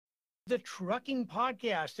the Trucking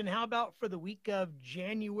Podcast. And how about for the week of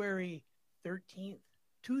January 13th,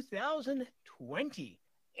 2020?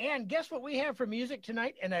 And guess what we have for music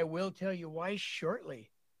tonight? And I will tell you why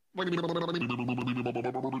shortly. The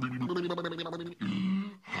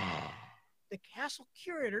Castle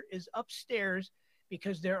Curator is upstairs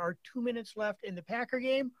because there are 2 minutes left in the Packer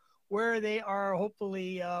game where they are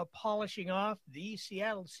hopefully polishing off the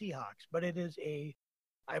Seattle Seahawks. But it is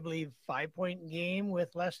I believe, 5-point game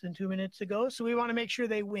with less than 2 minutes to go. So we want to make sure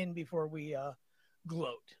they win before we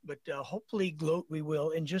gloat. But hopefully gloat we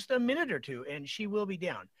will in just a minute or two, and she will be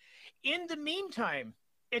down. In the meantime,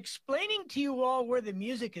 explaining to you all where the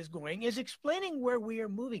music is going is explaining where we are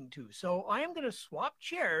moving to. So I am going to swap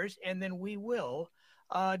chairs, and then we will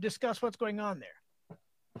discuss what's going on there.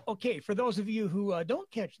 Okay, for those of you who don't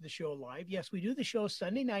catch the show live, yes, we do the show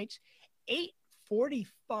Sunday nights,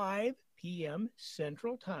 8:45 p.m.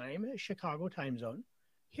 Central Time, Chicago time zone.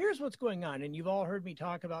 Here's what's going on, and you've all heard me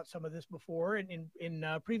talk about some of this before in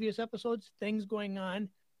previous episodes, things going on.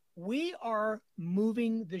 We are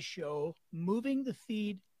moving the show, moving the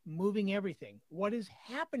feed, moving everything. What is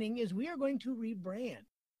happening is we are going to rebrand.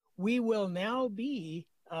 We will now be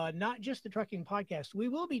not just the Trucking Podcast. We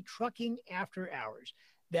will be Trucking After Hours.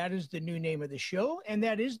 That is the new name of the show, and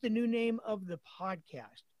that is the new name of the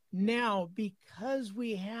podcast. Now, because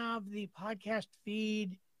we have the podcast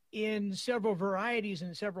feed in several varieties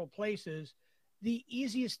in several places, the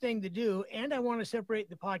easiest thing to do, and I want to separate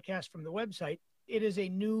the podcast from the website, it is a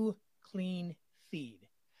new, clean feed.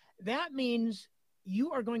 That means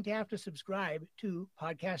you are going to have to subscribe to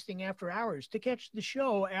Podcasting After Hours to catch the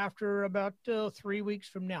show after about 3 weeks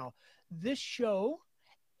from now. This show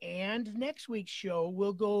and next week's show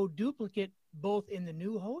will go duplicate both in the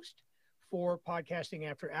new host for Podcasting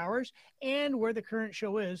After Hours and where the current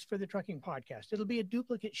show is for the Trucking Podcast. It'll be a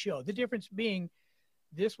duplicate show. The difference being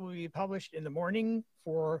this will be published in the morning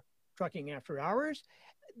for Trucking After Hours.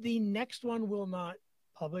 The next one will not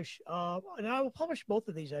publish, and I will publish both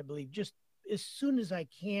of these, I believe, just as soon as I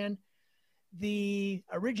can. The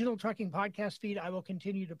original Trucking Podcast feed, I will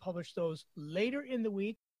continue to publish those later in the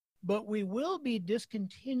week, but we will be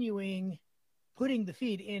discontinuing putting the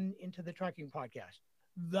feed into the Trucking Podcast.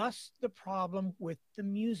 Thus, the problem with the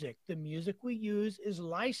music. The music we use is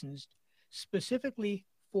licensed specifically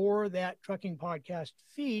for that Trucking Podcast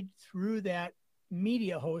feed through that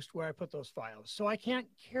media host where I put those files. So I can't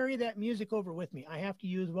carry that music over with me. I have to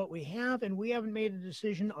use what we have, and we haven't made a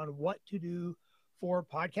decision on what to do for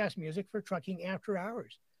podcast music for Trucking After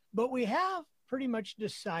Hours. But we have pretty much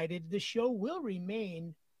decided the show will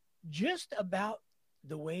remain just about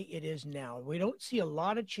the way it is now. We don't see a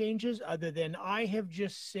lot of changes other than I have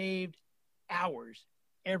just saved hours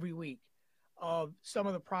every week of some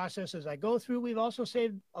of the processes I go through. We've also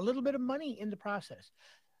saved a little bit of money in the process.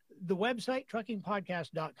 The website,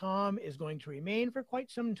 truckingpodcast.com, is going to remain for quite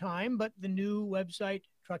some time, but the new website,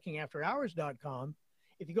 truckingafterhours.com,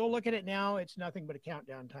 if you go look at it now, it's nothing but a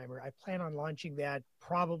countdown timer. I plan on launching that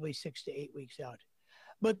probably 6 to 8 weeks out.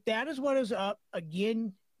 But that is what is up.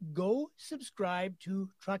 Again, go subscribe to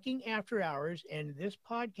Trucking After Hours, and this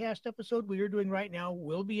podcast episode we are doing right now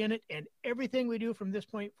will be in it, and everything we do from this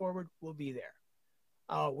point forward will be there.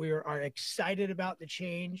 We are excited about the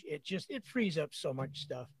change. It frees up so much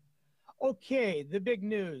stuff. Okay, the big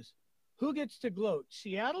news. Who gets to gloat,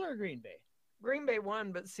 Seattle or Green Bay? Green Bay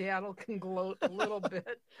won, but Seattle can gloat a little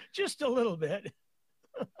bit. Just a little bit.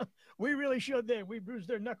 We really showed them. We bruised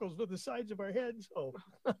their knuckles with the sides of our heads. Oh.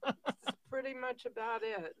 That's pretty much about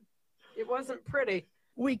it. It wasn't pretty.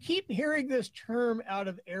 We keep hearing this term out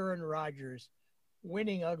of Aaron Rodgers,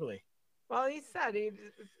 winning ugly. Well, he said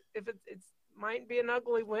if it's might be an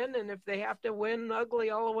ugly win, and if they have to win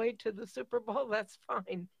ugly all the way to the Super Bowl, that's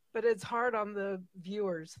fine. But it's hard on the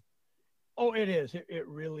viewers. Oh, it is. It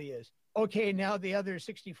really is. Okay, now the other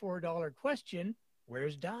 $64 question,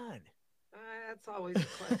 where's Don? That's always a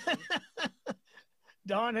question.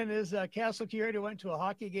 Don and his Castle Curator went to a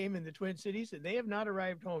hockey game in the Twin Cities, and they have not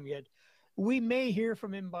arrived home yet. We may hear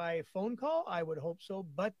from him by phone call. I would hope so,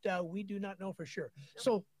 but we do not know for sure. Yep.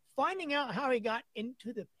 So finding out how he got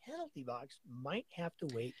into the penalty box might have to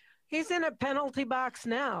wait. He's in a penalty box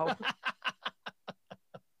now.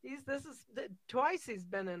 Twice he's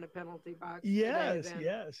been in a penalty box. Yes,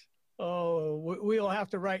 yes. Oh, we'll have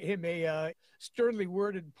to write him a sternly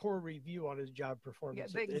worded poor review on his job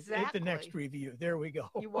performance. Yeah, exactly. At the next review. There we go.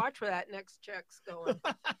 You watch where that next check's going.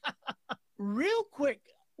 Real quick,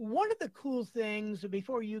 one of the cool things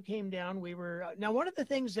before you came down, now one of the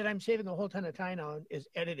things that I'm saving a whole ton of time on is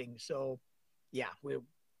editing. So, yeah,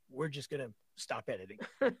 we're just going to stop editing.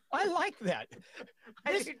 I like that.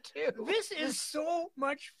 I do too. This is so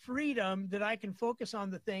much freedom that I can focus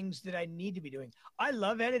on the things that I need to be doing. I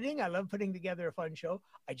love editing. I love putting together a fun show.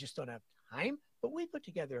 I just don't have time, but we put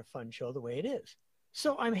together a fun show the way it is.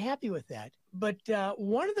 So I'm happy with that. But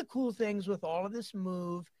one of the cool things with all of this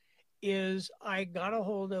move is I got a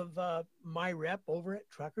hold of my rep over at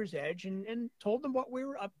Trucker's Edge and told them what we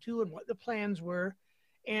were up to and what the plans were.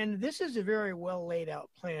 And this is a very well laid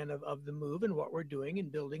out plan of the move and what we're doing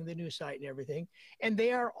and building the new site and everything. And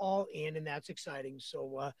they are all in, and that's exciting.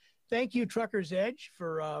 So thank you, Trucker's Edge,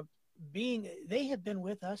 for they have been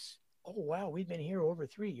with us. Oh, wow. We've been here over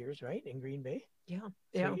 3 years, right? In Green Bay. Yeah.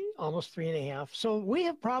 Almost 3.5. So we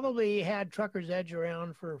have probably had Trucker's Edge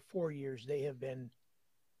around for 4 years. They have been,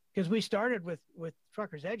 because we started with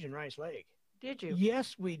Trucker's Edge in Rice Lake. Did you?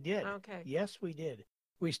 Yes, we did. Okay. Yes, we did.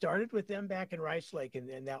 We started with them back in Rice Lake,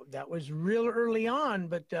 and that was real early on,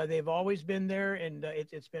 but they've always been there, and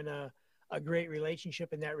it's been a great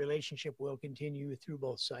relationship, and that relationship will continue through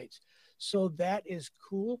both sites. So that is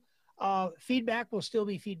cool. Feedback will still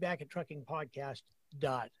be feedback at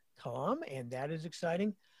truckingpodcast.com, and that is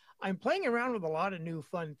exciting. I'm playing around with a lot of new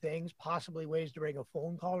fun things, possibly ways to bring a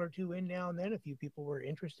phone call or two in now and then if you people were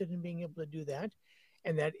interested in being able to do that.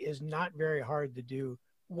 And that is not very hard to do.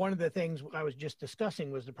 One of the things I was just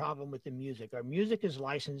discussing was the problem with the music. Our music is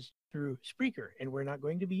licensed through Spreaker, and we're not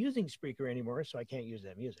going to be using Spreaker anymore, so I can't use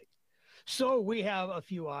that music. So we have a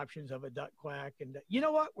few options of a duck quack. And you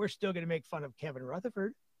know what? We're still going to make fun of Kevin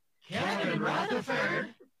Rutherford. Kevin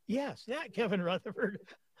Rutherford? Yes, that Kevin Rutherford.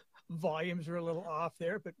 Volumes are a little off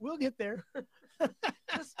there, but we'll get there.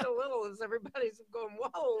 Just a little, as everybody's going, whoa,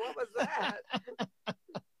 what was that?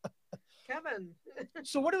 Kevin.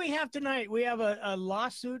 So what do we have tonight? We have a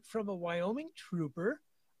lawsuit from a Wyoming trooper.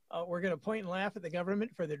 We're going to point and laugh at the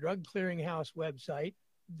government for the Drug Clearinghouse website.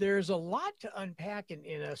 There's a lot to unpack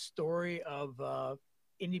in a story of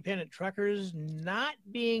independent truckers not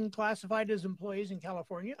being classified as employees in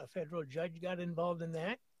California. A federal judge got involved in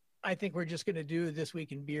that. I think we're just going to do This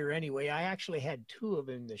Week in Beer anyway. I actually had two of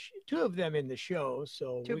them in the show.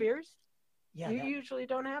 So Two beers? Yeah, you usually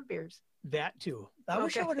don't have beers. That too. I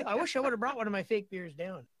wish I would have brought one of my fake beers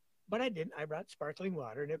down, but I didn't. I brought sparkling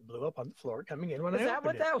water, and it blew up on the floor coming in when I opened it. Is that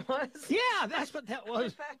what that was? Yeah, that's what that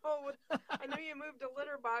was. I know you moved a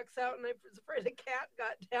litter box out, and I was afraid a cat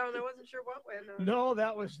got down. I wasn't sure what went on. No,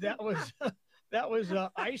 that was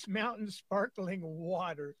Ice Mountain sparkling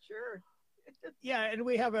water. Sure. Yeah, and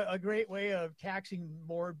we have a great way of taxing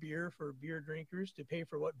more beer for beer drinkers to pay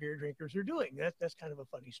for what beer drinkers are doing. That's kind of a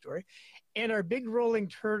funny story. And our big rolling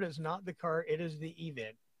turd is not the car, it is the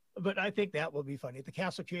event. But I think that will be funny. The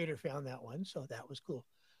Castle Curator found that one, so that was cool.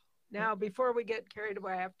 Now, before we get carried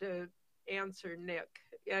away, I have to answer Nick.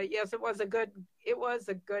 Yes, it was a good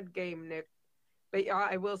game, Nick. But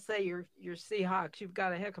I will say your Seahawks, you've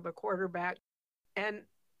got a heck of a quarterback. And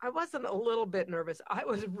I wasn't a little bit nervous. I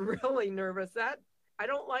was really nervous. I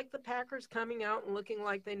don't like the Packers coming out and looking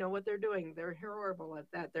like they know what they're doing. They're horrible at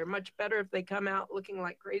that. They're much better if they come out looking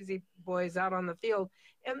like crazy boys out on the field.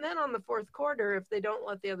 And then on the fourth quarter, if they don't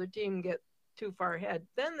let the other team get too far ahead,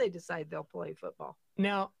 then they decide they'll play football.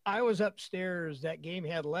 Now, I was upstairs. That game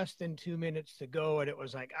had less than 2 minutes to go, and it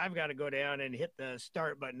was like, I've got to go down and hit the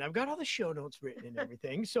start button. I've got all the show notes written and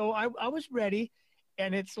everything. So I was ready,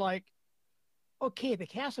 and it's like, okay, the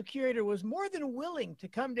Castle Curator was more than willing to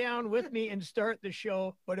come down with me and start the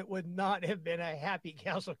show, but it would not have been a happy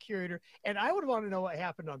Castle Curator. And I would want to know what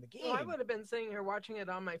happened on the game. Well, I would have been sitting here watching it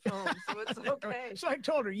on my phone, so it's okay. So I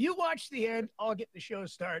told her, you watch the end, I'll get the show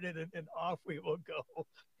started, and off we will go.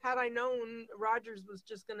 Had I known Rodgers was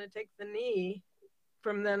just going to take the knee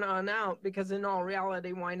from then on out, because in all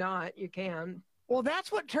reality, why not? You can. Well,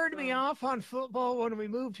 that's what turned me off on football when we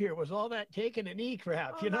moved here, was all that taking a knee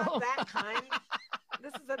crap, you know? Not that kind.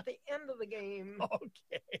 This is at the end of the game.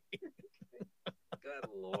 Okay. Good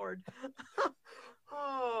Lord.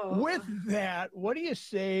 With that, what do you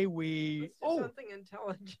say Let's do something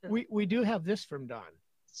intelligent. We do have this from Don.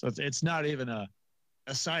 So it's not even a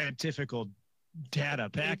scientific data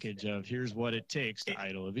package of here's what it takes to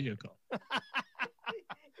idle a vehicle.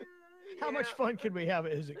 How much fun can we have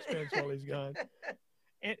at his expense while he's gone?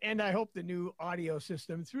 And I hope the new audio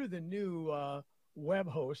system through the new web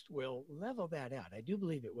host will level that out. I do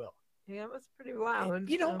believe it will. Yeah, it was pretty loud.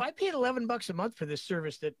 You know, I paid $11 a month for this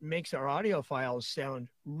service that makes our audio files sound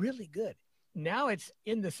really good. Now it's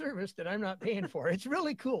in the service that I'm not paying for. It's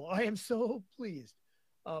really cool. I am so pleased.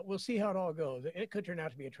 We'll see how it all goes. It could turn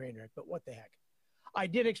out to be a train wreck, but what the heck. I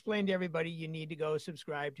did explain to everybody you need to go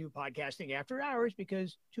subscribe to Podcasting After Hours,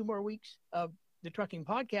 because 2 more weeks of the trucking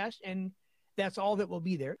podcast, and that's all that will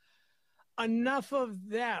be there. enough of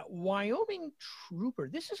that. Wyoming trooper.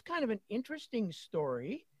 This is kind of an interesting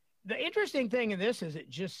story. The interesting thing in this is it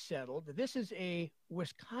just settled. This is a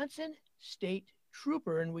Wisconsin state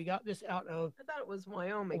trooper, and we got this out of I thought it was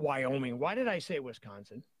Wyoming. Wyoming. Why did I say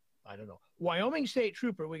Wisconsin? I don't know. Wyoming state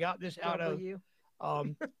trooper. We got this out of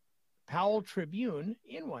Powell Tribune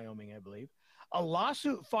in Wyoming, I believe. A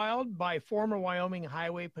lawsuit filed by former Wyoming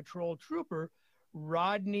Highway Patrol trooper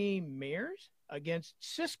Rodney Mayers against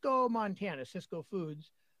Cisco, Montana, Cisco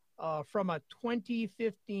Foods, from a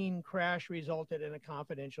 2015 crash resulted in a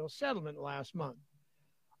confidential settlement last month.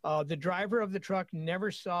 The driver of the truck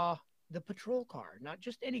never saw the patrol car, not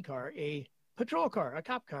just any car, a patrol car, a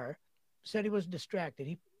cop car, said he was distracted.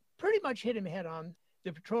 He pretty much hit him head on.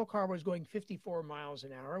 The patrol car was going 54 miles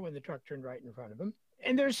an hour when the truck turned right in front of him.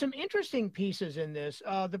 And there's some interesting pieces in this.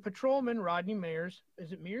 The patrolman, Rodney Mayers,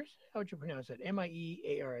 is it Mears? How would you pronounce it?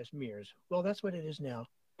 Miers, Mears. Well, that's what it is now.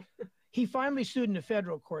 He finally sued in a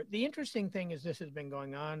federal court. The interesting thing is this has been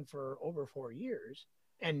going on for over 4 years,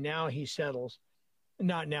 and now he settles.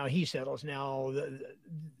 Not now he settles. Now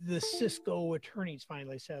the Cisco attorneys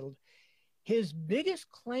finally settled. His biggest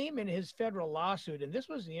claim in his federal lawsuit, and this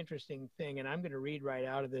was the interesting thing, and I'm going to read right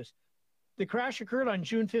out of this. The crash occurred on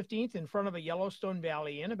June 15th in front of a Yellowstone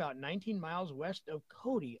Valley Inn about 19 miles west of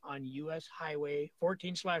Cody on U.S. Highway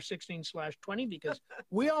 14/16/20, because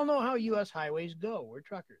we all know how U.S. highways go. We're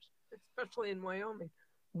truckers. Especially in Wyoming.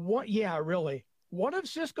 What? Yeah, really. One of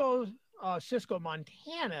Cisco,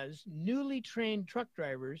 Montana's newly trained truck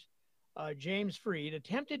drivers, James Freed,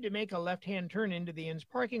 attempted to make a left-hand turn into the inn's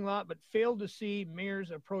parking lot, but failed to see Mears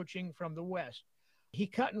approaching from the west. He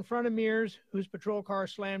cut in front of Mears, whose patrol car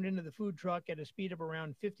slammed into the food truck at a speed of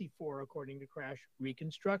around 54, according to crash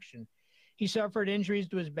reconstruction. He suffered injuries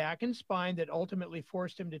to his back and spine that ultimately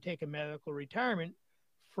forced him to take a medical retirement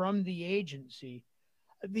from the agency.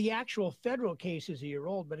 The actual federal case is a year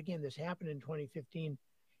old, but again, this happened in 2015.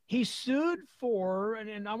 He sued for,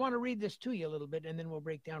 and I want to read this to you a little bit, and then we'll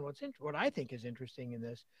break down what I think is interesting in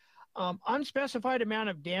this. Unspecified amount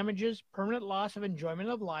of damages, permanent loss of enjoyment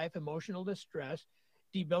of life, emotional distress,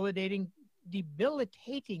 debilitating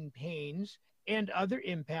pains, and other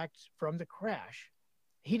impacts from the crash.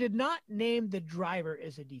 He did not name the driver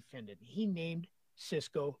as a defendant. He named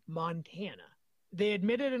Cisco, Montana. They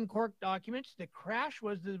admitted in court documents the crash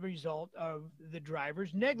was the result of the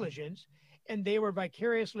driver's negligence, and they were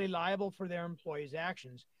vicariously liable for their employees'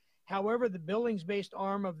 actions. However, the Billings-based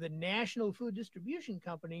arm of the National Food Distribution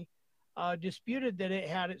Company disputed that it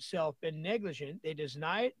had itself been negligent. They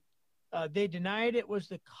denied it was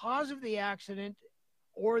the cause of the accident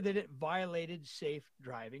or that it violated safe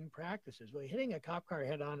driving practices. Well, hitting a cop car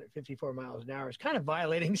head on at 54 miles an hour is kind of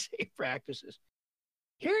violating safe practices.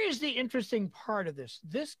 Here is the interesting part of this.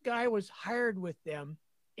 This guy was hired with them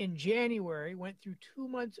in January, went through 2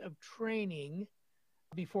 months of training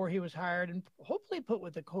before he was hired and hopefully put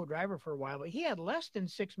with a co-driver for a while, but he had less than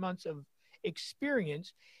 6 months of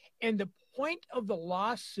experience. And the point of the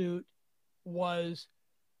lawsuit was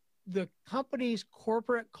the company's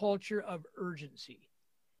corporate culture of urgency.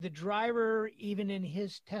 The driver, even in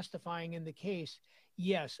his testifying in the case,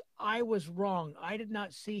 yes, I was wrong. I did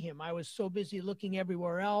not see him. I was so busy looking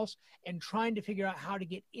everywhere else and trying to figure out how to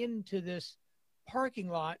get into this parking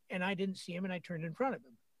lot, and I didn't see him, and I turned in front of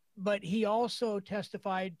him. But he also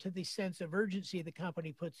testified to the sense of urgency the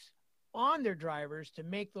company puts on their drivers to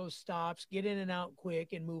make those stops, get in and out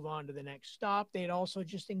quick, and move on to the next stop. They had also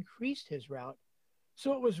just increased his route.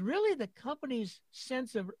 So it was really the company's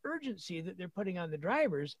sense of urgency that they're putting on the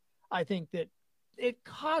drivers, I think, that it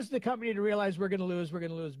caused the company to realize we're going to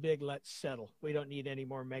lose big, let's settle. We don't need any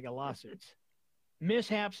more mega lawsuits.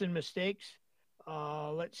 Mishaps and mistakes.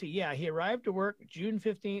 Let's see. Yeah, he arrived to work June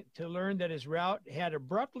 15th to learn that his route had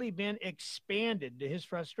abruptly been expanded. To his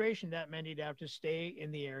frustration, that meant he'd have to stay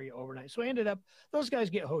in the area overnight. So he ended up, those guys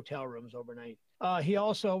get hotel rooms overnight. He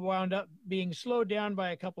also wound up being slowed down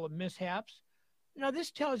by a couple of mishaps. Now,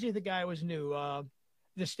 this tells you the guy was new.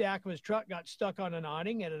 The stack of his truck got stuck on an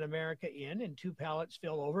awning at an America Inn, and 2 pallets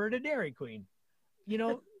fell over at a Dairy Queen. You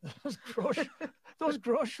know, those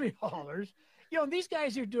grocery haulers. You know, these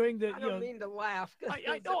guys are doing the. I don't mean to laugh.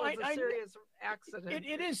 I know. It was a serious accident.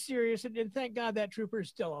 It is serious, and thank God that trooper is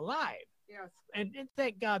still alive. Yes. And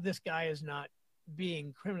thank God this guy is not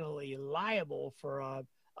being criminally liable for a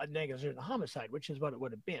negligent homicide, which is what it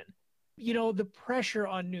would have been. You know, the pressure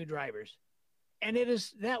on new drivers. And it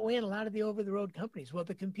is that way in a lot of the over-the-road companies. Well,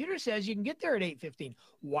 the computer says you can get there at 8:15.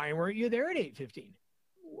 Why weren't you there at 8:15?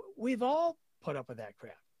 We've all put up with that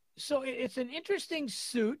crap. So it's an interesting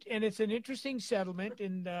suit, and it's an interesting settlement.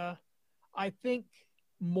 And I think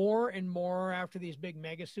more and more after these big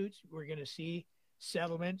mega suits, we're going to see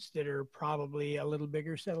settlements that are probably a little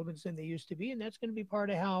bigger settlements than they used to be. And that's going to be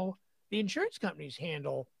part of how the insurance companies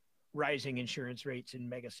handle rising insurance rates and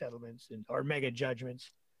mega settlements or mega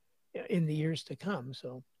judgments in the years to come.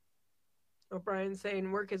 So O'Brien's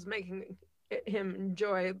saying work is making him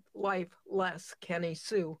enjoy life less. Kenny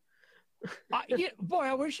Sue. yeah, boy,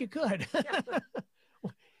 I wish you could.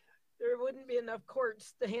 There wouldn't be enough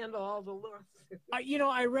courts to handle all the lawsuits.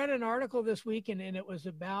 I read an article this week, and it was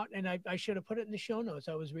about, and I should have put it in the show notes.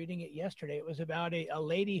 I was reading it yesterday. It was about a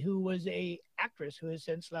lady who was a actress who has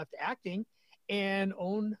since left acting and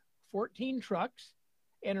owned 14 trucks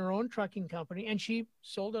and her own trucking company. And she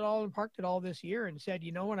sold it all and parked it all this year and said,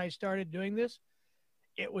 when I started doing this,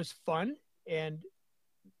 it was fun. And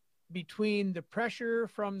between the pressure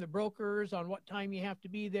from the brokers on what time you have to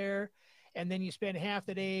be there, and then you spend half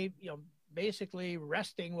the day, basically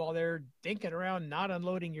resting while they're dinking around, not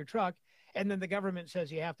unloading your truck. And then the government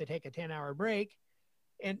says you have to take a 10-hour break.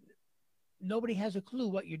 And nobody has a clue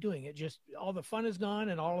what you're doing. It just, all the fun is gone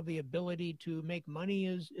and all of the ability to make money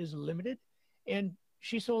is limited. And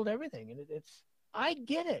she sold everything. And I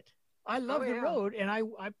get it. I love the road. And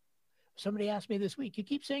somebody asked me this week, you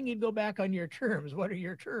keep saying you'd go back on your terms. What are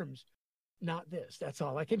your terms? Not this. That's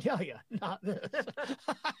all I can tell you. Not this.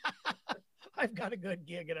 I've got a good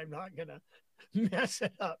gig and I'm not going to mess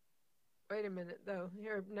it up. Wait a minute, though.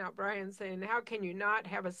 Here now, Brian's saying, how can you not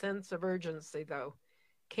have a sense of urgency, though?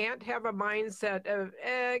 Can't have a mindset of,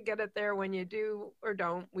 get it there when you do or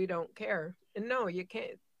don't. We don't care. And no, you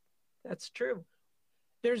can't. That's true.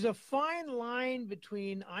 There's a fine line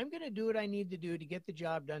between I'm going to do what I need to do to get the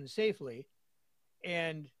job done safely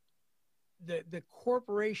and the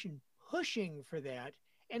corporation pushing for that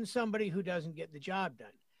and somebody who doesn't get the job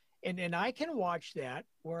done. And I can watch that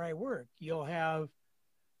where I work. You'll have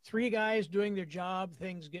 3 guys doing their job,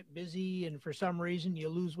 things get busy, and for some reason you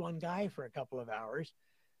lose one guy for a couple of hours.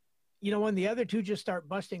 When the other 2 just start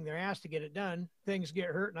busting their ass to get it done, things get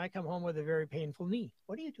hurt, and I come home with a very painful knee.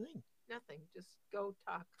 What are you doing? Nothing. Just go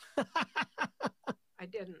talk. I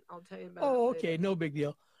didn't. I'll tell you about it. Oh, okay. No big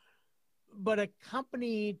deal. But a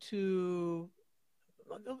company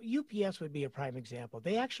UPS would be a prime example.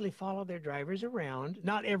 They actually follow their drivers around,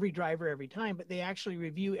 not every driver every time, but they actually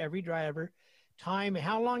review every driver, time,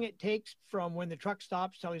 how long it takes from when the truck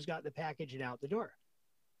stops till he's got the package and out the door.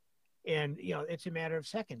 And, it's a matter of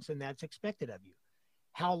seconds, and that's expected of you.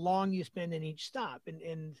 How long you spend in each stop,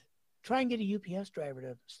 and try and get a UPS driver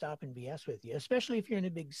to stop and BS with you, especially if you're in a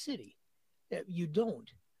big city. You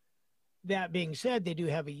don't. That being said, they do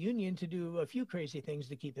have a union to do a few crazy things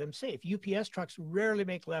to keep them safe. UPS trucks rarely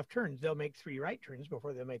make left turns. They'll make 3 right turns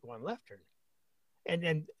before they'll make 1 left turn.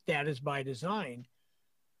 And that is by design.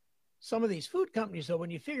 Some of these food companies, though,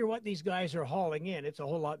 when you figure what these guys are hauling in, it's a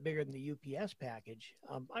whole lot bigger than the UPS package.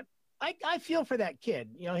 I feel for that kid.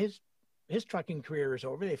 His trucking career is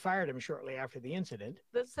over. They fired him shortly after the incident.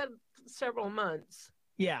 That said several months.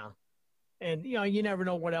 Yeah. And, you never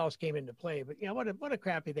know what else came into play. But, what a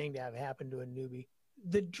crappy thing to have happen to a newbie.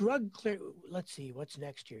 The let's see, what's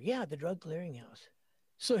next year? Yeah, the drug clearinghouse.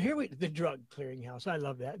 So the drug clearinghouse. I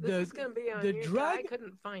love that. This is going to be on I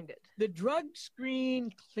couldn't find it. The drug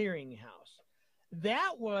screen clearinghouse.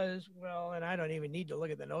 That was, and I don't even need to look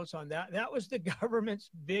at the notes on that. That was the government's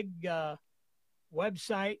big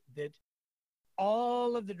website that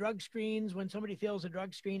all of the drug screens, when somebody fills a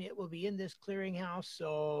drug screen, it will be in this clearinghouse.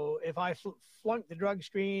 So if I flunk the drug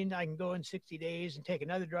screen, I can go in 60 days and take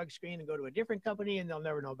another drug screen and go to a different company, and they'll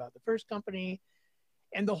never know about the first company.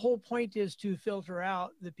 And the whole point is to filter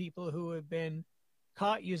out the people who have been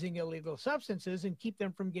caught using illegal substances and keep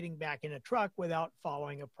them from getting back in a truck without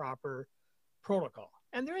following a proper protocol.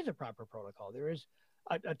 And there is a proper protocol. There is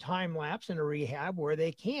a time lapse and a rehab where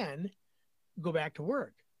they can go back to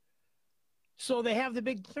work. So they have the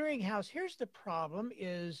big clearinghouse. Here's the problem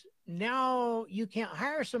is now you can't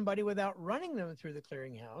hire somebody without running them through the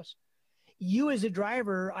clearinghouse. You as a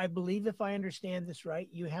driver, I believe if I understand this right,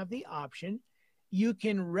 you have the option. You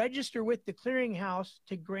can register with the clearinghouse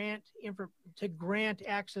to grant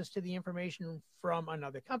access to the information from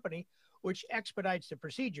another company, which expedites the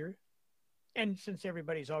procedure. And since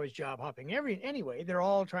everybody's always job hopping anyway, they're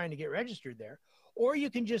all trying to get registered there. Or you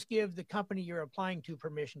can just give the company you're applying to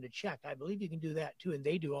permission to check. I believe you can do that too, and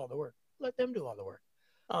they do all the work. Let them do all the work.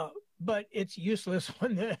 But it's useless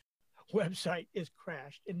when the website is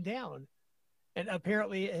crashed and down. And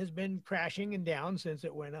apparently it has been crashing and down since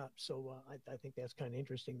it went up. So I think that's kind of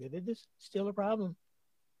interesting that it is still a problem.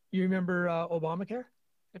 You remember Obamacare?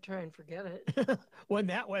 I try and forget it. When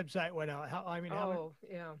that website went out.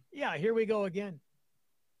 Yeah. Yeah, here we go again.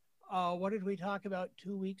 What did we talk about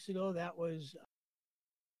 2 weeks ago? That was,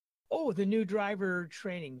 the new driver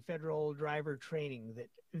training, federal driver training,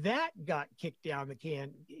 that got kicked down the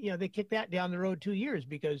can. They kicked that down the road 2 years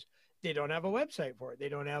because they don't have a website for it. They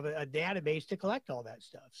don't have a database to collect all that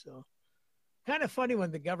stuff. So kind of funny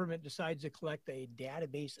when the government decides to collect a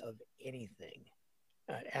database of anything.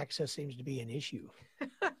 Access seems to be an issue.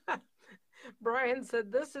 Brian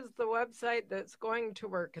said, this is the website that's going to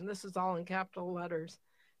work. And this is all in capital letters.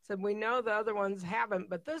 Said, we know the other ones haven't,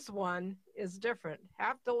 but this one is different.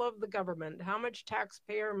 Have to love the government. How much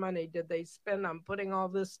taxpayer money did they spend on putting all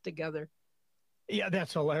this together? Yeah,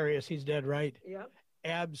 that's hilarious. He's dead right. Yep.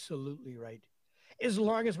 Absolutely right. As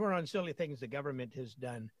long as we're on silly things the government has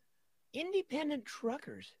done. Independent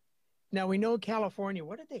truckers. Now, we know California,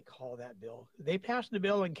 what did they call that bill? They passed a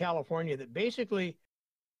bill in California that basically,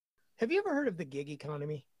 have you ever heard of the gig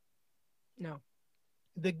economy? No.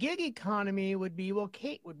 The gig economy would be,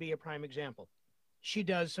 Kate would be a prime example. She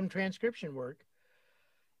does some transcription work,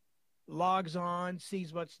 logs on,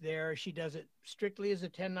 sees what's there. She does it strictly as a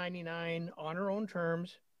 1099 on her own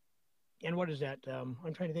terms. And what is that? I'm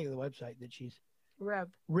trying to think of the website that she's... Rev.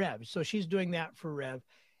 So she's doing that for Rev.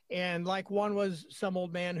 And like one was some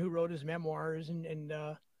old man who wrote his memoirs, and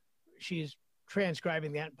she's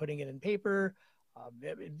transcribing that and putting it in paper.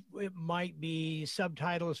 It might be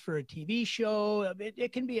subtitles for a TV show.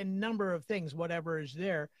 It can be a number of things, whatever is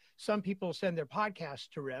there. Some people send their podcasts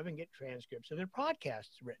to Rev and get transcripts of their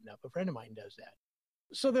podcasts written up. A friend of mine does that.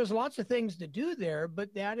 So there's lots of things to do there,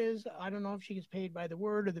 but that is, I don't know if she gets paid by the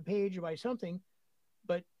word or the page or by something,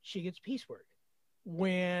 but she gets piecework.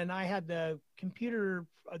 When I had the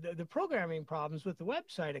programming problems with the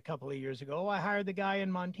website a couple of years ago, I hired the guy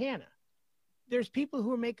in Montana. There's people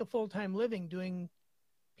who make a full-time living doing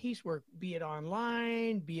piecework, be it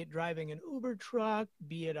online, be it driving an Uber truck,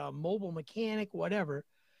 be it a mobile mechanic, whatever.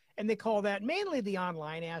 And they call that, mainly the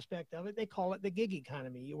online aspect of it, they call it the gig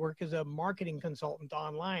economy. You work as a marketing consultant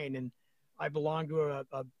online, and I belong to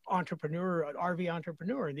an entrepreneur, an RV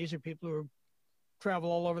entrepreneur, and these are people who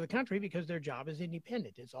travel all over the country because their job is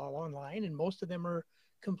independent. It's all online, and most of them are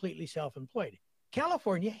completely self-employed.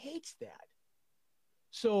 California hates that.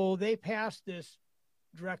 So they passed this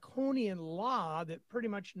draconian law that pretty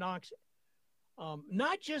much knocks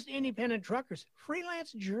not just independent truckers,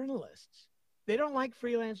 freelance journalists. They don't like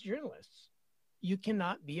freelance journalists. You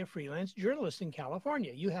cannot be a freelance journalist in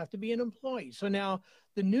California. You have to be an employee. So now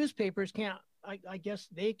the newspapers can't, I guess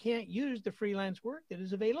they can't use the freelance work that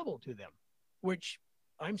is available to them, which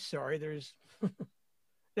I'm sorry,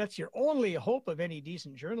 that's your only hope of any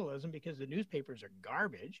decent journalism because the newspapers are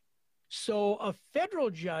garbage. So a federal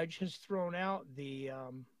judge has thrown out the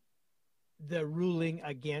ruling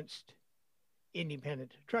against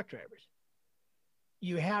independent truck drivers.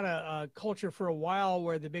 You had a culture for a while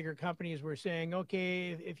where the bigger companies were saying, okay,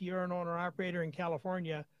 if you're an owner operator in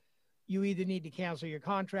California, you either need to cancel your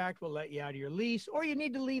contract, we'll let you out of your lease, or you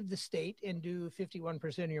need to leave the state and do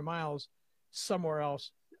 51% of your miles somewhere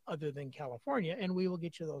else other than California, and we will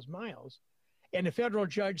get you those miles. And the federal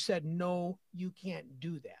judge said, no, you can't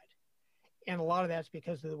do that. And a lot of that's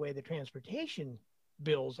because of the way the transportation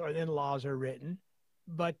bills and laws are written.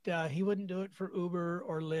 But he wouldn't do it for Uber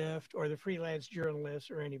or Lyft or the freelance journalists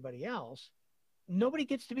or anybody else. Nobody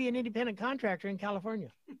gets to be an independent contractor in California.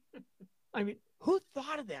 I mean, who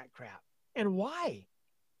thought of that crap and why?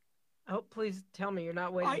 Oh, please tell me you're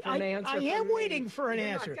not waiting for an answer. I am waiting for an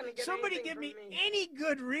answer. Somebody give me any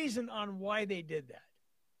good reason on why they did that.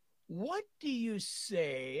 What do you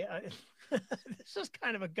say? This is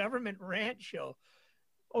kind of a government rant show.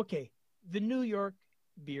 Okay, the New York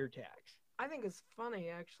beer tax. I think it's funny,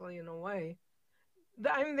 actually, in a way.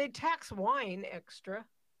 I mean, they tax wine extra.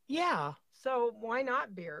 Yeah. So why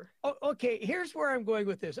not beer? Oh, okay, here's where I'm going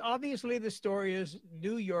with this. Obviously, the story is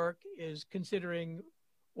New York is considering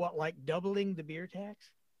like doubling the beer tax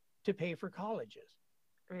to pay for colleges.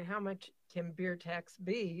 I mean, how much can beer tax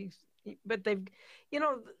be? But they've,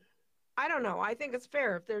 I don't know. I think it's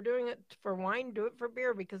fair. If they're doing it for wine, do it for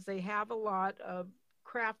beer because they have a lot of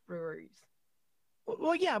craft breweries.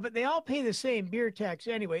 Well, yeah, but they all pay the same beer tax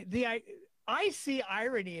anyway. I see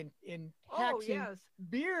irony in taxing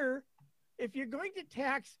beer. If you're going to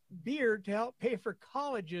tax beer to help pay for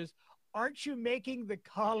colleges, aren't you making the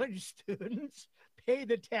college students pay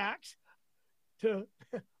the tax?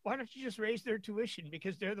 Why don't you just raise their tuition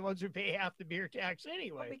because they're the ones who pay half the beer tax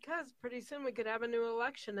anyway? Well, because pretty soon we could have a new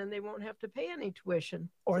election and they won't have to pay any tuition.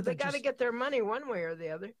 Or so they got to get their money one way or the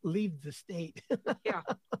other. Leave the state. Yeah.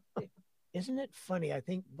 Isn't it funny? I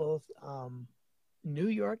think both New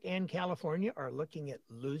York and California are looking at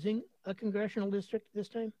losing a congressional district this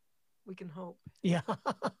time. We can hope. Yeah.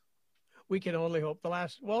 we can only hope.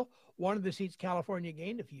 One of the seats California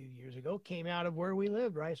gained a few years ago came out of where we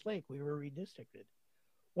lived, Rice Lake. We were redistricted.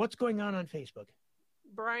 What's going on Facebook?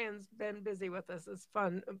 Brian's been busy with us. It's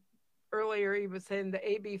fun. Earlier, he was saying the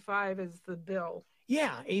AB5 is the bill.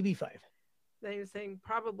 Yeah, AB5. They were saying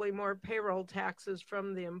probably more payroll taxes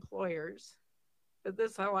from the employers. But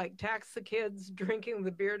this I like, tax the kids drinking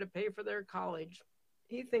the beer to pay for their college.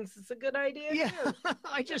 He thinks it's a good idea. Yeah, too.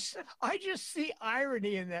 I just see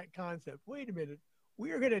irony in that concept. Wait a minute,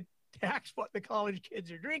 we are going to tax what the college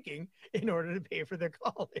kids are drinking in order to pay for their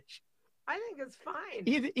college. I think it's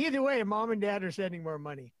fine. Either way, mom and dad are sending more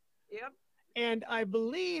money. Yep. And I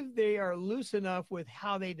believe they are loose enough with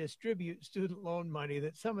how they distribute student loan money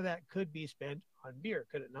that some of that could be spent on beer,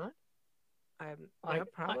 could it not?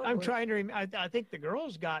 Probably. I'm trying to remember. I think the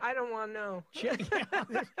girls got. I don't want to know. Yeah,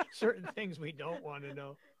 there's certain things we don't want to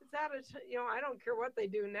know. Is that I don't care what they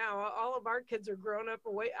do now. All of our kids are grown up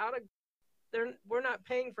away out of. We're not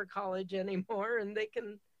paying for college anymore, and they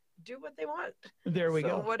can do what they want. There we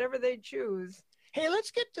go. Whatever they choose. Hey,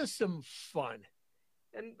 let's get to some fun.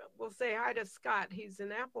 And we'll say hi to Scott. He's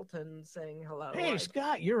in Appleton saying hello. Hey,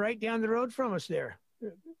 Scott, you're right down the road from us there.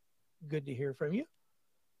 Good to hear from you.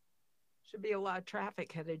 Should be a lot of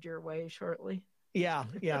traffic headed your way shortly. Yeah.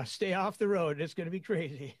 Stay off the road. It's going to be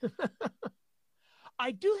crazy.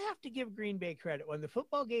 I do have to give Green Bay credit. When the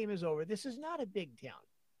football game is over, this is not a big town.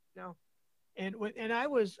 No. And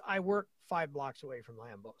I work 5 blocks away from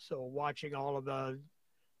Lambeau. So watching all of the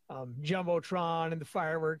Jumbotron and the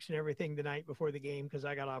fireworks and everything the night before the game, because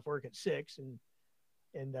I got off work at 6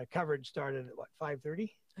 and coverage started at 5:30.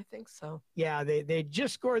 I think so. Yeah, they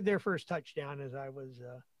just scored their first touchdown as I was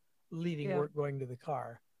leaving work going to the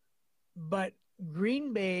car. But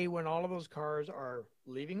Green Bay, when all of those cars are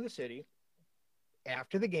leaving the city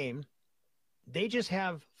after the game, they just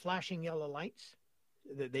have flashing yellow lights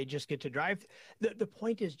that they just get to drive. The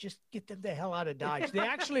point is just get them the hell out of Dodge. They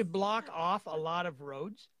actually block off a lot of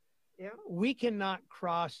roads. Yeah. We cannot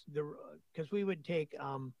cross because we would take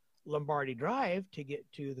Lombardi Drive to get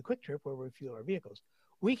to the Quick Trip where we fuel our vehicles.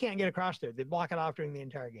 We can't get across there. They block it off during the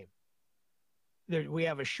entire game. We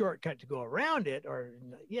have a shortcut to go around it,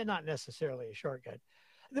 not necessarily a shortcut.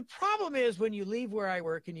 The problem is when you leave where I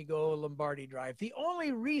work and you go Lombardi Drive, the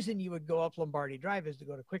only reason you would go up Lombardi Drive is to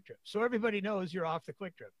go to Quick Trip. So everybody knows you're off the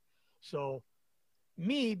Quick Trip. So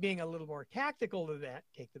me being a little more tactical than that,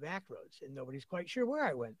 take the back roads, and nobody's quite sure where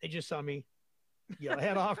I went. They just saw me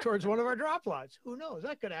head off towards one of our drop lots. Who knows?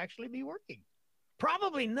 That could actually be working.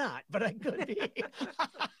 Probably not, but I could be.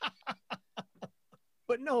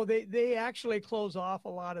 But no, they actually close off a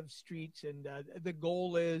lot of streets, and the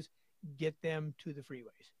goal is get them to the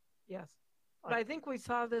freeways. Yes. But I think we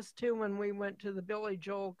saw this too when we went to the Billy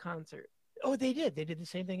Joel concert. Oh, they did. They did the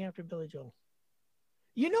same thing after Billy Joel.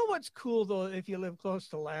 You know what's cool, though, if you live close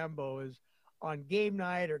to Lambeau, is on game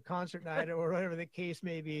night or concert night or whatever the case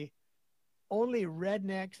may be, only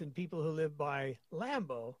rednecks and people who live by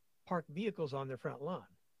Lambeau park vehicles on their front lawn.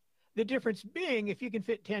 The difference being, if you can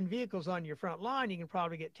fit 10 vehicles on your front lawn, you can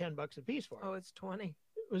probably get $10 a piece for it. Oh, it's 20.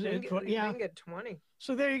 Was you it? can Yeah. You can get 20.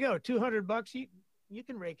 So there you go. $200. You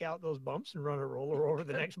can rake out those bumps and run a roller over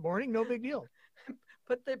the next morning. No big deal.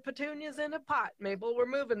 Put the petunias in a pot, Mabel. We're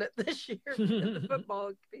moving it this year for the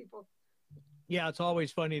football people. Yeah, it's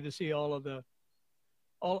always funny to see all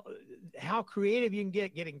how creative you can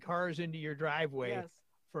get getting cars into your driveway. Yes.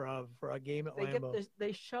 For a game at Lambeau.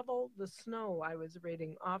 They shovel the snow, I was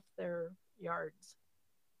reading, off their yards.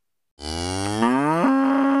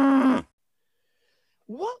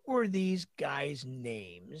 What were these guys'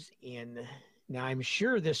 names now I'm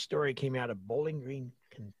sure this story came out of Bowling Green,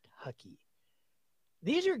 Kentucky.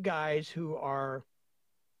 These are guys who are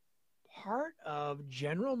part of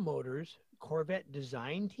General Motors Corvette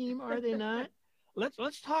design team, are they not?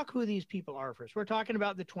 Let's talk who these people are first. We're talking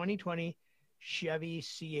about the 2020 Chevy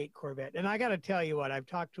C8 Corvette. And I got to tell you what, I've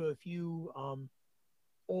talked to a few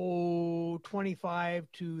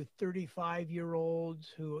 25 to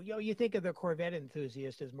 35-year-olds who, you think of the Corvette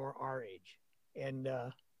enthusiast as more our age. And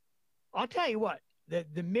I'll tell you what, the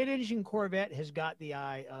mid-engine Corvette has got the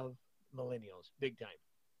eye of millennials big time.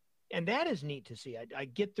 And that is neat to see. I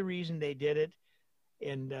get the reason they did it,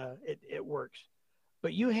 and it works.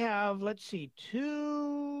 But you have, I'm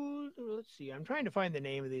trying to find the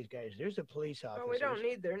name of these guys. There's a police officer. Well, we don't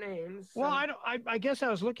need their names. So. Well, I guess I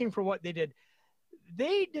was looking for what they did.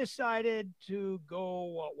 They decided to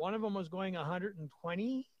go, one of them was going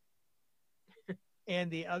 120, and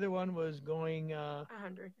the other one was going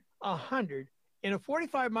 100 in a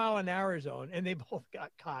 45-mile-an-hour zone, and they both got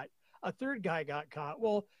caught. A third guy got caught.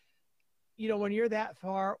 Well, you know, when you're that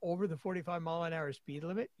far over the 45-mile-an-hour speed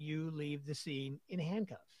limit, you leave the scene in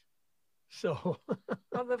handcuffs. So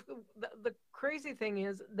Well, the crazy thing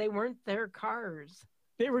is they weren't their cars.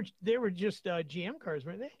 they were just GM cars,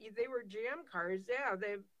 weren't they? They were GM cars. Yeah,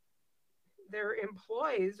 they're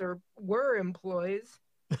employees or were employees.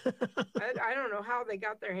 I don't know how they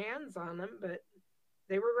got their hands on them, but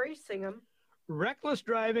they were racing them. Reckless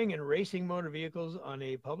driving and racing motor vehicles on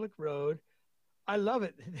a public road. I love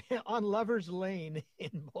it. On Lover's Lane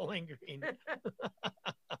in Bowling Green.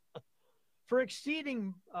 For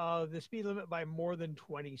exceeding the speed limit by more than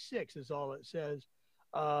 26 is all it says.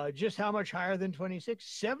 Just how much higher than 26?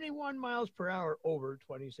 71 miles per hour over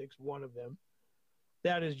 26, one of them.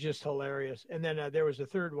 That is just hilarious. And then there was a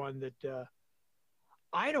third one that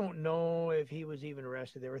I don't know if he was even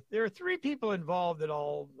arrested. There were 3 people involved that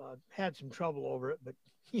all had some trouble over it. But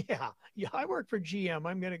yeah, I work for GM.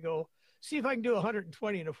 I'm going to go see if I can do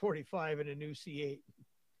 120 and a 45 in a new C8.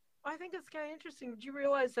 I think it's kind of interesting. Did you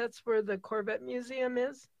realize that's where the Corvette Museum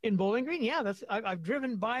is? In Bowling Green? Yeah, I've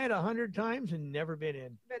driven by it 100 times and never been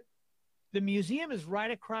in. But the museum is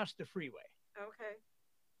right across the freeway. Okay.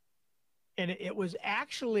 And it was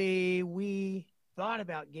actually, we thought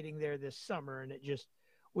about getting there this summer, and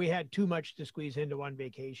we had too much to squeeze into one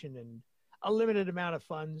vacation and a limited amount of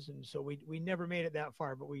funds. And so we never made it that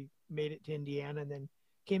far, but we made it to Indiana and then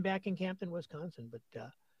came back and camped in Wisconsin. But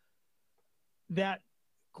that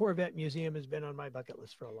Corvette Museum has been on my bucket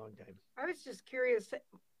list for a long time. I was just curious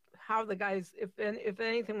how the guys, if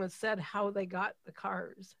anything was said, how they got the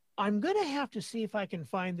cars. I'm going to have to see if I can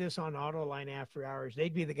find this on Autoline After Hours.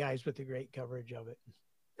 They'd be the guys with the great coverage of it.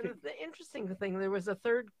 And the interesting thing, there was a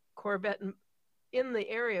third Corvette in the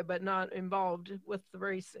area, but not involved with the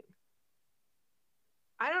racing.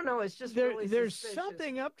 I don't know. It's just really there's suspicious.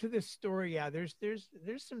 Something up to this story. Yeah, there's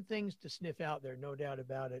some things to sniff out there, no doubt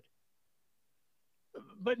about it.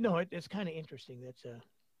 But no, it's kind of interesting.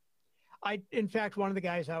 In fact, one of the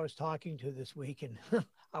guys I was talking to this week, and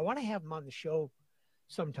I want to have him on the show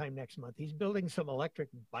sometime next month. He's building some electric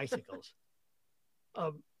bicycles.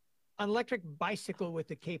 An electric bicycle with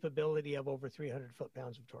the capability of over 300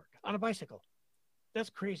 foot-pounds of torque on a bicycle. That's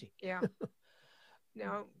crazy. Yeah.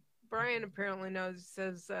 Now, Brian apparently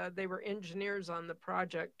says they were engineers on the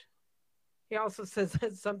project. He also says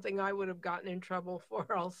that's something I would have gotten in trouble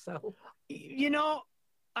for also. You know,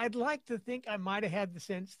 I'd like to think I might have had the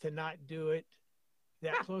sense to not do it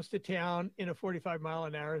that close to town in a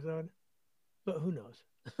 45-mile-an-hour zone, but who knows?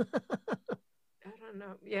 I don't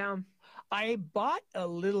know. Yeah. I bought a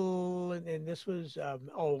little, and this was,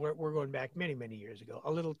 we're going back many, many years ago,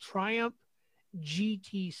 a little Triumph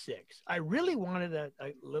GT6. I really wanted a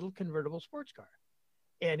little convertible sports car.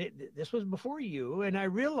 And this was before you, and I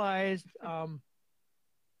realized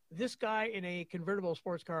this guy in a convertible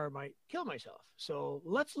sports car might kill myself. So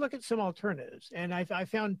let's look at some alternatives. And I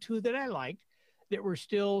found 2 that I liked that were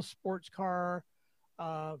still sports car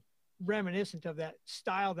reminiscent of that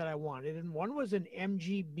style that I wanted. And one was an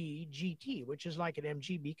MGB GT, which is like an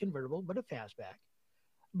MGB convertible, but a fastback.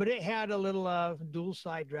 But it had a little dual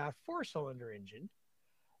side draft 4-cylinder engine.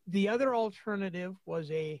 The other alternative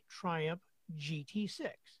was a Triumph GT6,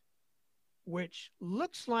 which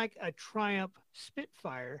looks like a Triumph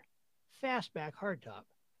Spitfire fastback hardtop.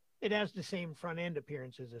 It has the same front end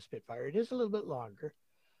appearance as a Spitfire. It is a little bit longer,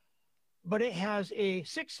 but it has a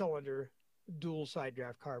 6-cylinder dual side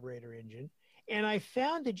draft carburetor engine. And I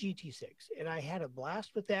found the GT6, and I had a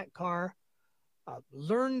blast with that car.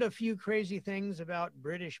 Learned a few crazy things about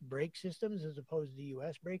British brake systems as opposed to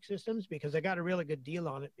US brake systems, because I got a really good deal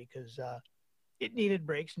on it because it needed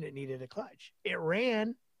brakes and it needed a clutch. It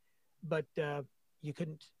ran, but you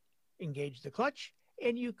couldn't engage the clutch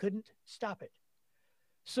and you couldn't stop it.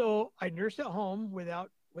 So I nursed it home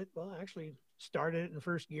actually started it in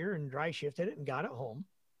first gear and dry shifted it and got it home.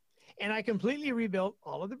 And I completely rebuilt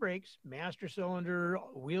all of the brakes, master cylinder,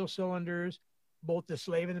 wheel cylinders, both the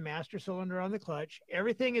slave and the master cylinder on the clutch.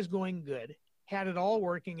 Everything is going good. Had it all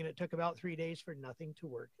working, and it took about 3 days for nothing to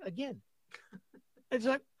work again. It's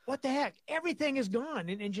like, what the heck? Everything is gone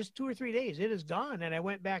in just 2 or 3 days. It is gone. And I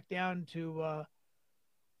went back down to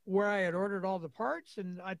where I had ordered all the parts,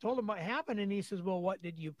 and I told him what happened. And he says, well, what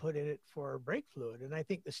did you put in it for brake fluid? And I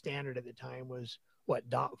think the standard at the time was,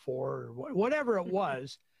 DOT 4 or whatever it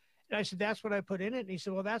was. And I said, that's what I put in it. And he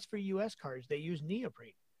said, well, that's for U.S. cars. They use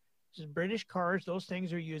neoprene. This is British cars. Those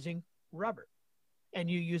things are using rubber, and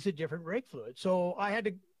you use a different brake fluid. So I had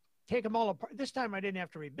to take them all apart. This time I didn't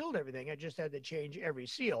have to rebuild everything. I just had to change every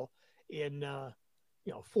seal in,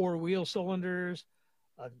 4 wheel cylinders,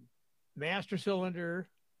 a master cylinder,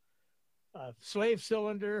 a slave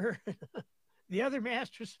cylinder, The other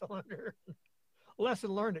master cylinder, lesson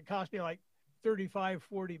learned, it cost me like 35,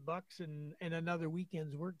 $40 and another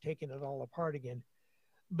weekend's work taking it all apart again.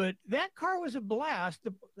 But that car was a blast.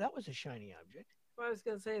 That was a shiny object. Well, I was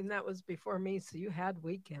going to say, and that was before me, so you had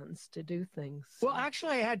weekends to do things. Well,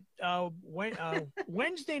 actually, I had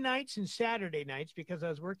Wednesday nights and Saturday nights because I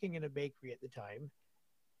was working in a bakery at the time.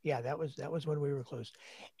 Yeah, that was when we were closed.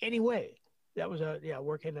 Anyway, that was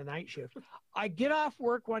working a night shift. I get off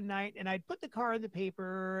work one night and I'd put the car in the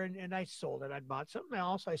paper and I sold it. I'd bought something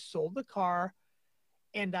else. I sold the car.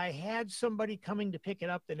 And I had somebody coming to pick it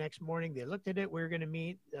up the next morning. They looked at it. We were going to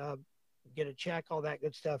meet, get a check, all that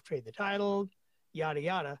good stuff, trade the title, yada,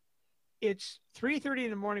 yada. It's 3:30 in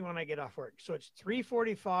the morning when I get off work. So it's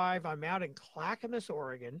 3:45. I'm out in Clackamas,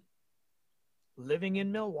 Oregon, living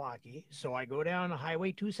in Milwaukee. So I go down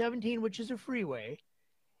Highway 217, which is a freeway.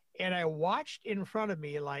 And I watched in front of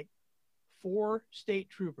me like 4 state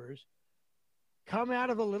troopers come out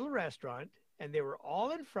of a little restaurant. And they were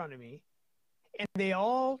all in front of me. And they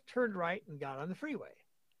all turned right and got on the freeway.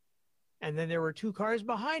 And then there were 2 cars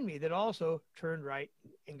behind me that also turned right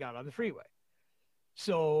and got on the freeway.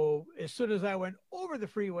 So as soon as I went over the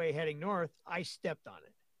freeway heading north, I stepped on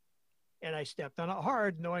it. And I stepped on it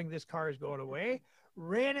hard, knowing this car is going away,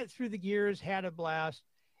 ran it through the gears, had a blast.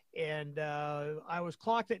 And I was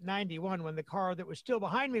clocked at 91 when the car that was still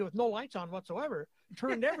behind me with no lights on whatsoever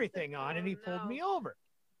turned everything on and he pulled me over.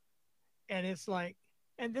 And it's like,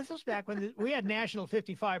 and this was back when we had national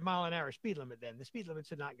 55-mile-an-hour speed limit then. The speed limits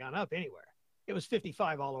had not gone up anywhere. It was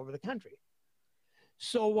 55 all over the country.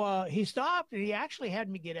 So he stopped, and he actually had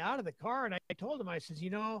me get out of the car. And I told him, I says,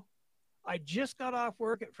 I just got off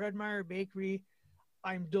work at Fred Meyer Bakery.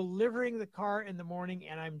 I'm delivering the car in the morning,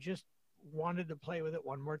 and I'm just wanted to play with it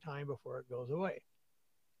one more time before it goes away.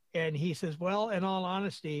 And he says, well, in all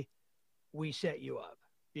honesty, we set you up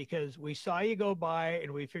because we saw you go by,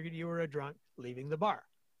 and we figured you were a drunk leaving the bar.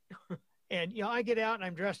 And, I get out and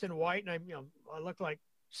I'm dressed in white and I look like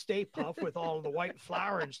Stay Puft with all of the white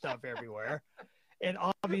flour and stuff everywhere. And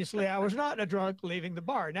obviously I was not a drunk leaving the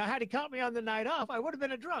bar. Now, had he caught me on the night off, I would have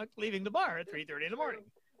been a drunk leaving the bar at 3:30 in the morning,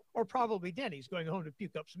 or probably Denny's going home to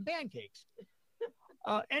puke up some pancakes.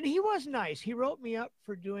 And he was nice. He wrote me up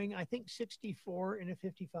for doing, I think, 64 in a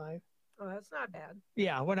 55. Oh, that's not bad.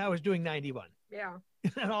 Yeah, when I was doing 91. Yeah.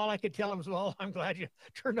 And all I could tell him was, well, I'm glad you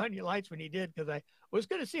turned on your lights when you did, because I was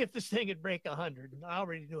going to see if this thing would break 100. And I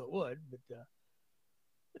already knew it would, but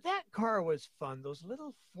that car was fun. Those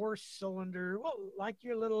little 4-cylinder, well, like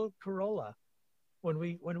your little Corolla. When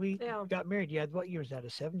we got married, you had, what year was that, a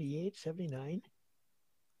 78, 79?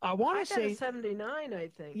 I want to say 79, I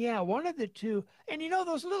think. Yeah, one of the two. And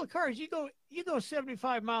those little cars, you go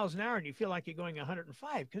 75 miles an hour and you feel like you're going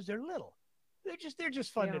 105 because they're little. They're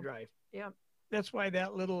just fun to drive. Yeah. That's why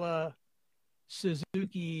that little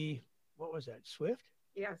Suzuki, what was that, Swift?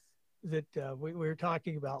 Yes. That we were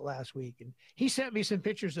talking about last week. And he sent me some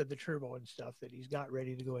pictures of the turbo and stuff that he's got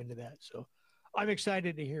ready to go into that. So I'm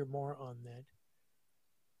excited to hear more on that.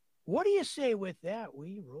 What do you say with that?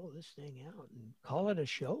 We roll this thing out and call it a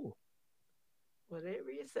show.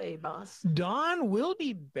 Whatever you say, boss. Don will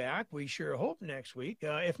be back. We sure hope next week.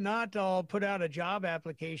 If not, I'll put out a job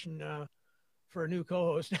application for a new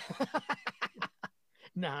co-host.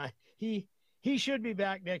 Nah, he should be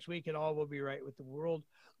back next week, and all will be right with the world.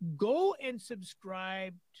 Go and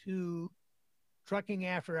subscribe to Trucking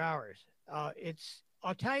After Hours.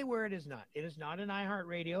 I'll tell you where it is not. It is not in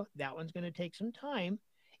iHeartRadio. That one's going to take some time.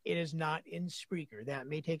 It is not in Spreaker. That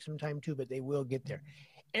may take some time too, but they will get there.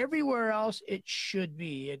 Everywhere else, it should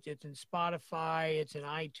be. It's in Spotify. It's in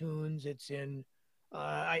iTunes. It's in.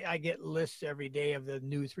 I get lists every day of the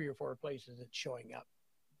new 3 or 4 places it's showing up.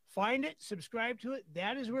 Find it, subscribe to it.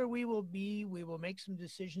 That is where we will be. We will make some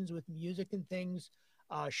decisions with music and things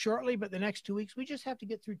shortly, but the next 2 weeks, we just have to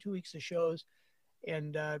get through 2 weeks of shows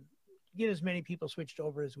and get as many people switched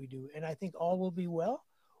over as we do. And I think all will be well.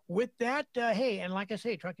 With that, hey, and like I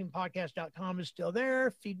say, truckingpodcast.com is still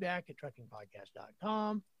there. Feedback at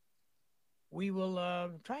truckingpodcast.com. We will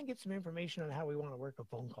try and get some information on how we want to work a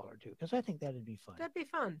phone call or two, because I think that'd be fun. That'd be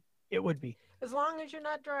fun. It would be. As long as you're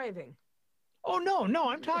not driving. Oh, no,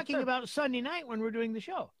 I'm talking about Sunday night when we're doing the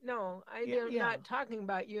show. No, I'm not talking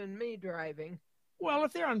about you and me driving. Well,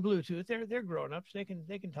 if they're on Bluetooth, they're grown-ups. They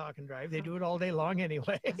can talk and drive. They do it all day long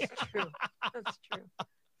anyway. That's true. That's true.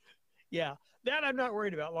 Yeah, that I'm not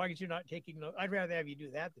worried about, as long as you're not taking notes. I'd rather have you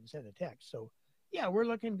do that than send a text. So, yeah, we're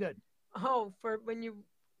looking good. Oh, for when you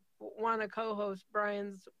want to co-host,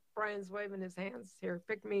 Brian's waving his hands here.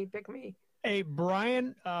 Pick me. Hey,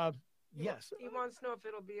 Brian, yes. He wants to know if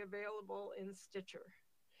it'll be available in Stitcher.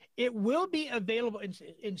 It will be available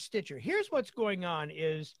in Stitcher. Here's what's going on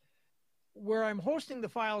is where I'm hosting the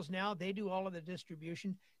files now, they do all of the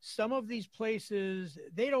distribution. Some of these places,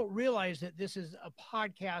 they don't realize that this is a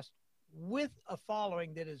podcast with a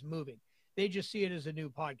following that is moving. They just see it as a new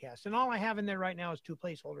podcast. And all I have in there right now is 2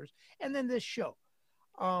 placeholders and then this show.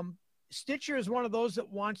 Stitcher is one of those that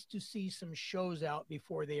wants to see some shows out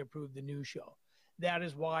before they approve the new show. That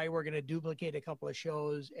is why we're going to duplicate a couple of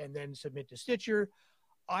shows and then submit to Stitcher.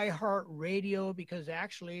 iHeartRadio, because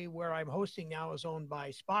actually where I'm hosting now is owned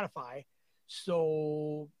by Spotify.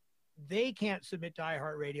 So they can't submit to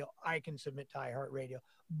iHeartRadio. I can submit to iHeartRadio.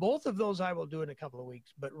 Both of those I will do in a couple of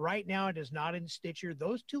weeks. But right now it is not in Stitcher.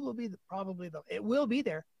 Those 2 will be it will be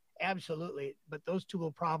there. Absolutely. But those 2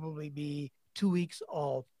 will probably be 2 weeks.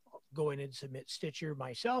 I'll go in and submit Stitcher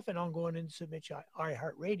myself, and I'll go in and submit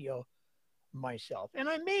iHeartRadio myself. And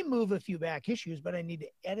I may move a few back issues, but I need to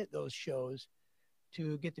edit those shows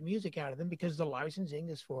to get the music out of them because the licensing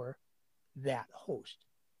is for that host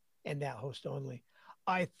and that host only.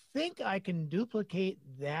 I think I can duplicate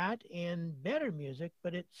that and better music,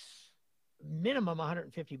 but it's minimum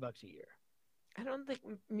 $150 a year. I don't think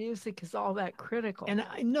music is all that critical. And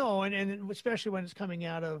I know, and especially when it's coming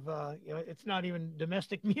out of, it's not even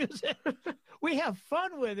domestic music. We have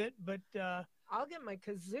fun with it, but I'll get my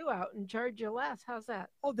kazoo out and charge you less. How's that?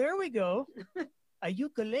 Oh, there we go. A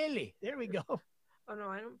ukulele. There we go. Oh, no,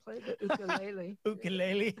 I don't play the ukulele.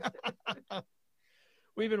 Ukulele.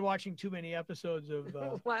 We've been watching too many episodes of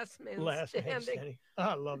Last Man Standing.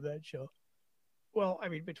 I love that show. Well, I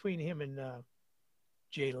mean, between him and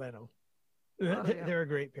Jay Leno, they're a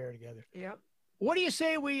great pair together. Yep. What do you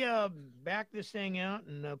say we back this thing out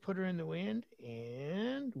and put her in the wind?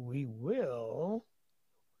 And we will.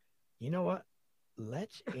 You know what?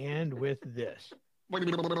 Let's end with this.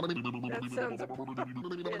 That sounds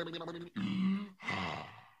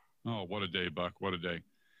Oh, what a day, Buck. What a day.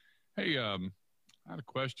 Hey, I had a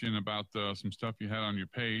question about some stuff you had on your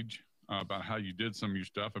page about how you did some of your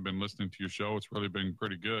stuff. I've been listening to your show. It's really been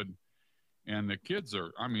pretty good. And the kids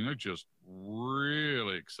they're just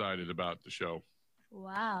really excited about the show.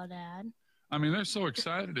 Wow, Dad. I mean, they're so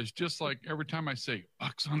excited. It's just like every time I say,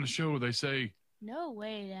 Buck's on the show, they say, no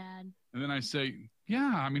way, Dad. And then I say,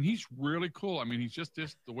 yeah, I mean, he's really cool. I mean, he's just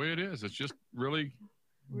the way it is. It's just really.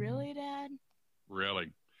 Really, Dad?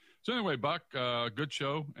 Really. So anyway, Buck, good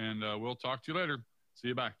show, and we'll talk to you later. See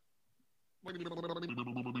you, bye.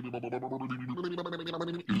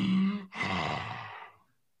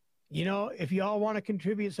 You know, if y'all want to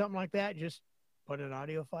contribute something like that, just put an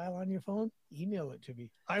audio file on your phone, email it to me.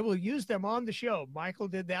 I will use them on the show. Michael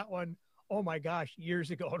did that one, oh my gosh, years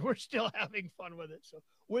ago, and we're still having fun with it. So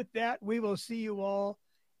with that, we will see you all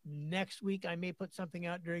next week. I may put something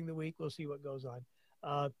out during the week. We'll see what goes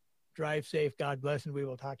on. Drive safe. God bless, and we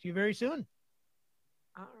will talk to you very soon.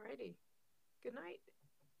 All righty. Good night.